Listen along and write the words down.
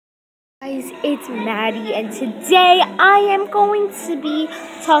Guys, it's Maddie, and today I am going to be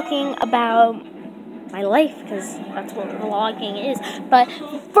talking about my life, because that's what vlogging is. But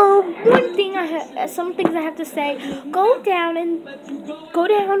for one thing, some things I have to say. Go down,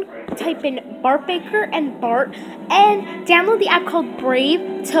 type in Bart Baker and Bart, and download the app called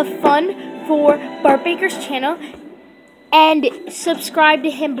Brave to fund for Bart Baker's channel, and subscribe to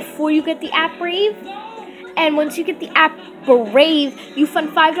him before you get the app Brave. And once you get the app Brave, you fund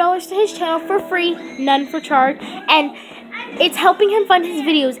 $5 to his channel for free, none for charge. And it's helping him fund his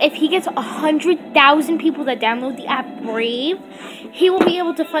videos. If he gets 100,000 people that download the app Brave, he will be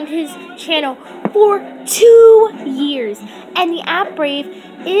able to fund his channel for 2 years. And the app Brave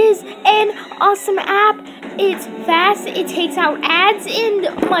is an awesome app. It's fast, it takes out ads, and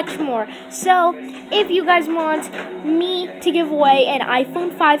much more. So, if you guys want me to give away an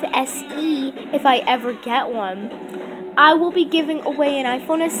iPhone 5 SE, if I ever get one, I will be giving away an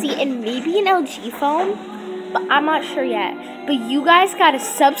iPhone SE and maybe an LG phone, but I'm not sure yet. But you guys gotta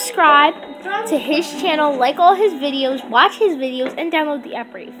subscribe to his channel, like all his videos, watch his videos, and download the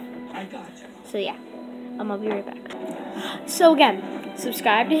app Brave. So yeah, I'll be right back. So again,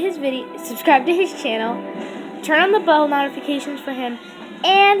 subscribe to his channel, turn on the bell notifications for him,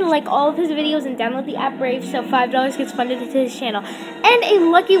 and like all of his videos and download the app Brave, so $5 gets funded to his channel. And a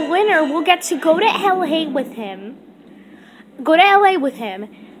lucky winner will get to go to LA with him.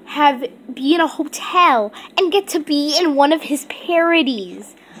 Be in a hotel, and get to be in one of his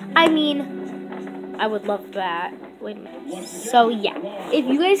parodies. I mean, I would love that. Wait a minute. So yeah, if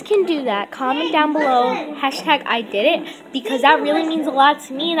you guys can do that, comment down below, hashtag I did it, because that really means a lot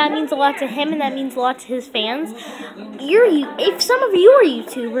to me, and that means a lot to him, and that means a lot to his fans. If some of you are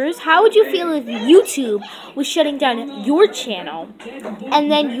YouTubers, how would you feel if YouTube was shutting down your channel, and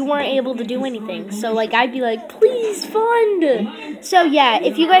then you weren't able to do anything? So like, I'd be like, please fund. So yeah,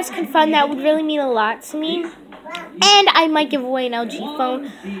 if you guys can fund, that would really mean a lot to me. And I might give away an LG phone,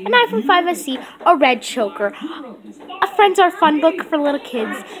 an iPhone 5 SE, a red choker, a Friends Are Fun book for little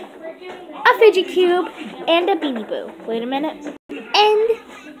kids, a fidget cube, and a Beanie Boo. Wait a minute. And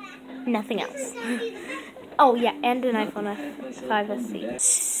nothing else. Oh yeah, and an iPhone 5 SE.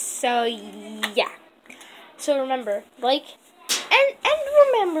 So yeah. So remember, and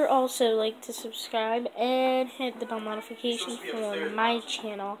remember also to subscribe and hit the bell notification for my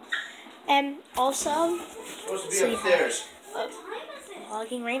channel. And also, so yeah,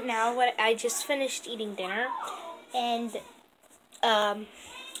 vlogging right now. I just finished eating dinner, and I'm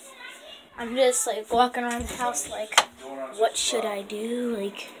just walking around the house what should I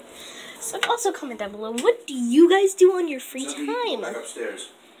do? So also comment down below, what do you guys do on your free time?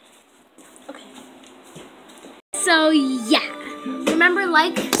 Okay. So yeah, remember,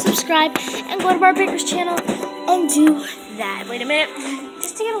 subscribe, and go to Bart Baker's channel and do that. Wait a minute.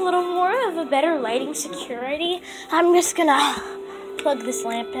 Just to get a little more of a better lighting security, I'm just gonna plug this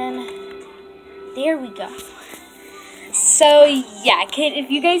lamp in. There we go. So yeah, if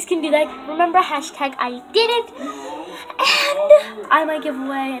you guys can do that, remember hashtag I did it, and I might give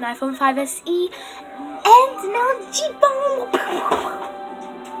away an iPhone 5 SE and an LG phone.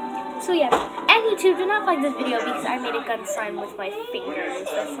 So yeah, and YouTube, do not like this video because I made a gun sign with my fingers.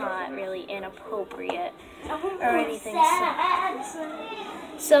 That's not really inappropriate or anything.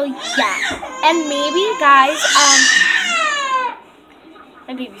 So yeah, and maybe guys,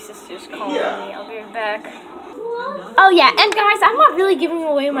 my baby sister's calling me. I'll be right back. Oh yeah, and guys, I'm not really giving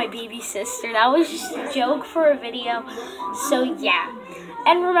away my baby sister. That was just a joke for a video. So yeah.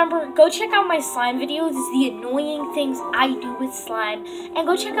 And remember, go check out my slime videos, the annoying things I do with slime. And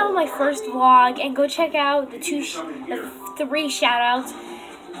go check out my first vlog, and go check out the 3 shout-outs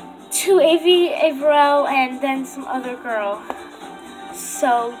to Avril, and then some other girl.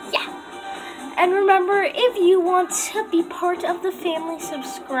 So, yeah. And remember, if you want to be part of the family,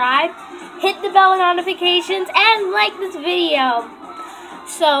 subscribe, hit the bell notifications, and like this video.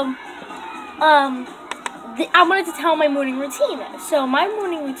 So, I wanted to tell my morning routine. So my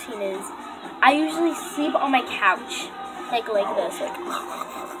morning routine is, I usually sleep on my couch, like this,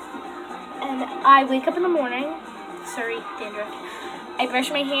 and I wake up in the morning. Sorry, dandruff. I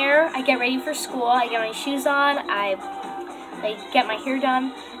brush my hair. I get ready for school. I get my shoes on. I get my hair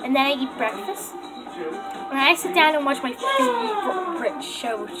done, and then I eat breakfast. And I sit down and watch my favorite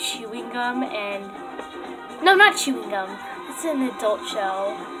show, Chewing Gum, and no, not Chewing Gum. It's an adult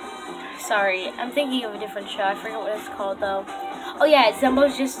show. Sorry, I'm thinking of a different show. I forget what it's called, though. Oh, yeah, it's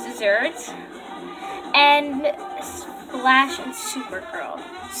Zumbo's Just Desserts, and Flash and Supergirl.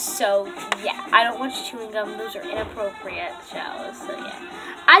 So, yeah, I don't watch Chewing Gum. Those are inappropriate shows, so yeah.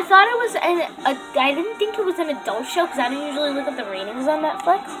 I thought it was I didn't think it was an adult show, because I don't usually look at the ratings on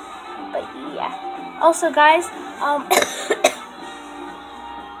Netflix. But yeah. Also, guys,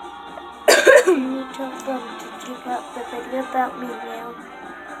 You told them to check out the video about me now.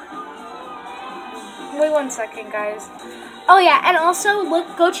 wait 1 second, guys. Oh yeah, and also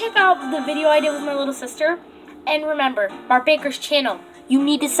go check out the video I did with my little sister. And remember, Bart Baker's channel. You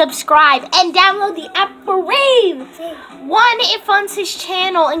need to subscribe and download the app Brave. One, it funds his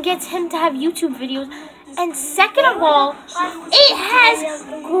channel and gets him to have YouTube videos. And second of all, it has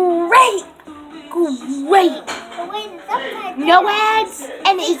great, no ads,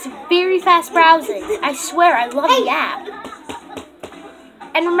 and it's very fast browsing. I swear, I love the app.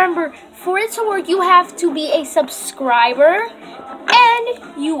 And remember, for it to work, you have to be a subscriber, and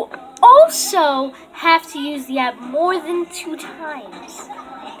you also have to use the app more than 2 times.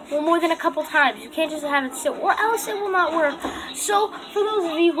 Well, more than a couple times. You can't just have it sit, or else it will not work. So, for those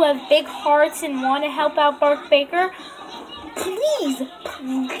of you who have big hearts and want to help out Bart Baker, please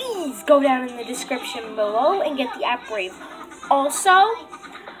go down in the description below and get the app Brave. Also,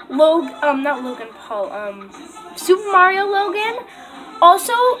 Super Mario Logan.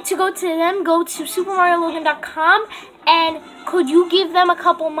 Also, to go to them, go to supermariologan.com, and could you give them a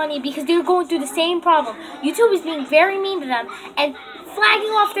couple money because they're going through the same problem. YouTube is being very mean to them and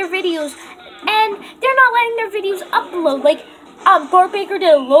flagging off their videos, and they're not letting their videos upload. Like, Bart Baker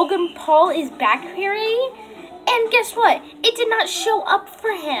did a Logan Paul is back parody, and guess what? It did not show up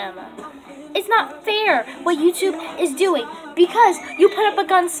for him. It's not fair what YouTube is doing because you put up a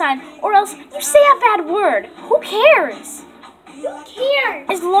gun sign or else you say a bad word. Who cares? Who cares?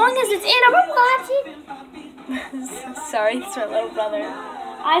 As long as it's in a... Watching. Sorry, it's my little brother.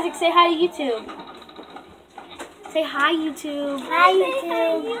 Isaac, say hi to YouTube. Say hi, YouTube. Hi,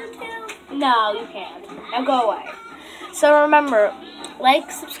 YouTube. No, you can't. Now go away. So remember,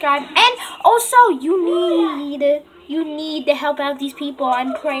 like, subscribe, and also you need to help out these people.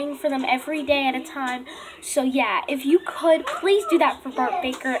 I'm praying for them every day at a time. So yeah, if you could, please do that for Bart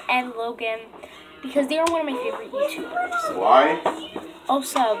Baker and Logan, because they are one of my favorite YouTubers. Why?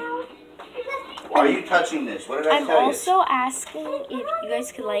 Also, why are you touching this? What did I tell you? I'm also asking if you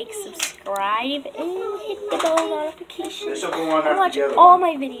guys could like, subscribe, and hit the bell notification. This will go on and watch after the all other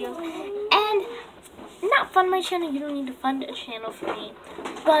one. my videos. And not fund my channel. You don't need to fund a channel for me.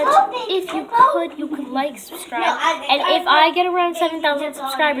 But if you could like, subscribe. And if I get around 7,000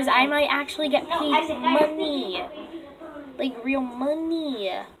 subscribers, I might actually get paid money. Like real money.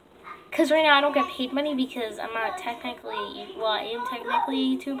 Because right now I don't get paid money because I'm not technically, well, I am technically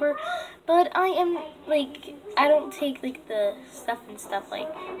a YouTuber, but I am, like, I don't take, like, the stuff like,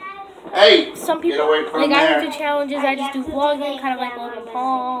 hey, some people, get away from like, there. I don't do challenges, I just do vlogging, kind of like Logan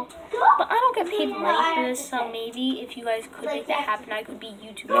Paul, but I don't get paid money for this, so maybe if you guys could make that happen, I could be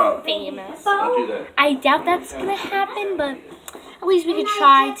YouTuber famous. Don't do that. I doubt that's going to happen, but at least we could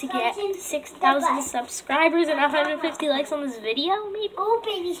try to get 6,000 subscribers and 150 likes on this video, maybe. Oh,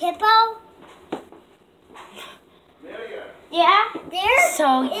 baby hippo. Yeah? There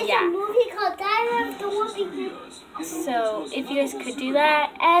So, is yeah. a movie called Diary of the Wimpy. So, if you guys could do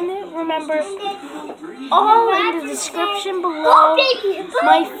that, and remember, all in the description below,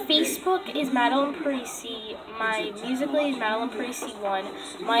 my Facebook is Madeline Parisi, my Musical.ly is Madeline Parisi 1,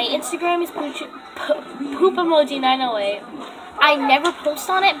 my Instagram is Poop Emoji 908. I never post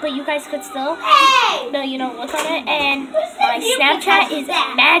on it, but you guys could still, no, you know, look on it, and my Snapchat is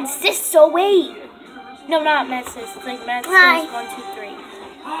MadSis08. No, not MadSis, it's like MadSis123.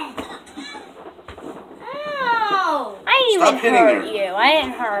 Oh! I didn't Stop even hitting hurt her. you. I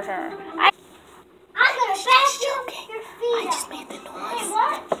didn't hurt her. I'm gonna bash your feet. I just made the noise.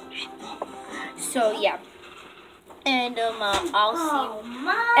 What? So yeah, and I'll see you.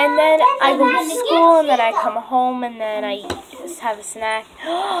 Mom. And then I go to school, and then I come home, and then I just have a snack,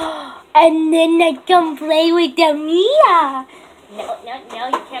 and then I come play with the Mia. No,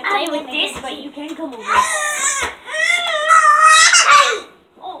 you can't play with this, but you can come over.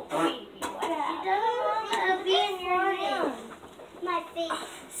 Oh, baby, what happened? Be in your room. My face.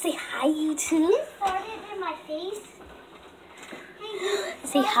 Say hi, YouTube. You farted in my face.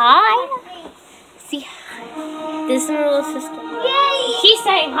 Say hi. Say hi. This is my little sister. Yay! She's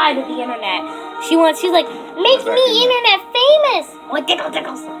saying hi to the internet. She's like, make me internet famous. Oh,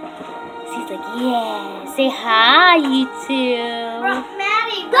 tickles. She's like, yeah. Say hi, YouTube.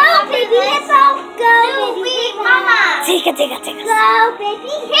 Maddie, go, baby hippo. Go, baby mama. Take it. Go,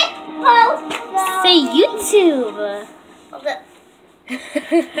 baby hippo. Go. Say YouTube.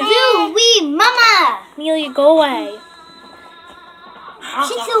 Do we mama? Amelia, go away.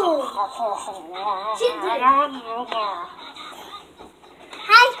 Shih-Tzu.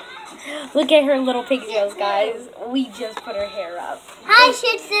 Hi. Look at her little pigtails, guys. We just put her hair up. Hi,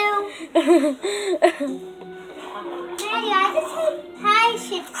 Shih Tzu. Daddy, I just say hi,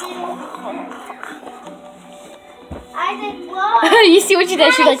 Shih Tzu. I said, whoa. You see what she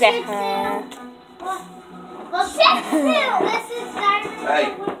does? She's like that. Well, Shih Tzu. This is Diamond Hey.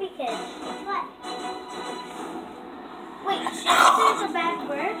 Wimpy Kid. What? Wait, Shih Tzu is a bad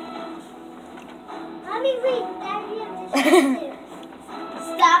word? Mommy, wait. Diary of the Shih Tzu.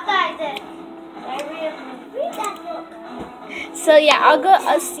 Stop, Isaac. Diary of the... Read that book. So yeah,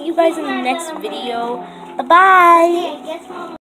 I'll see you guys in the next video. Bye bye. Okay, guess what?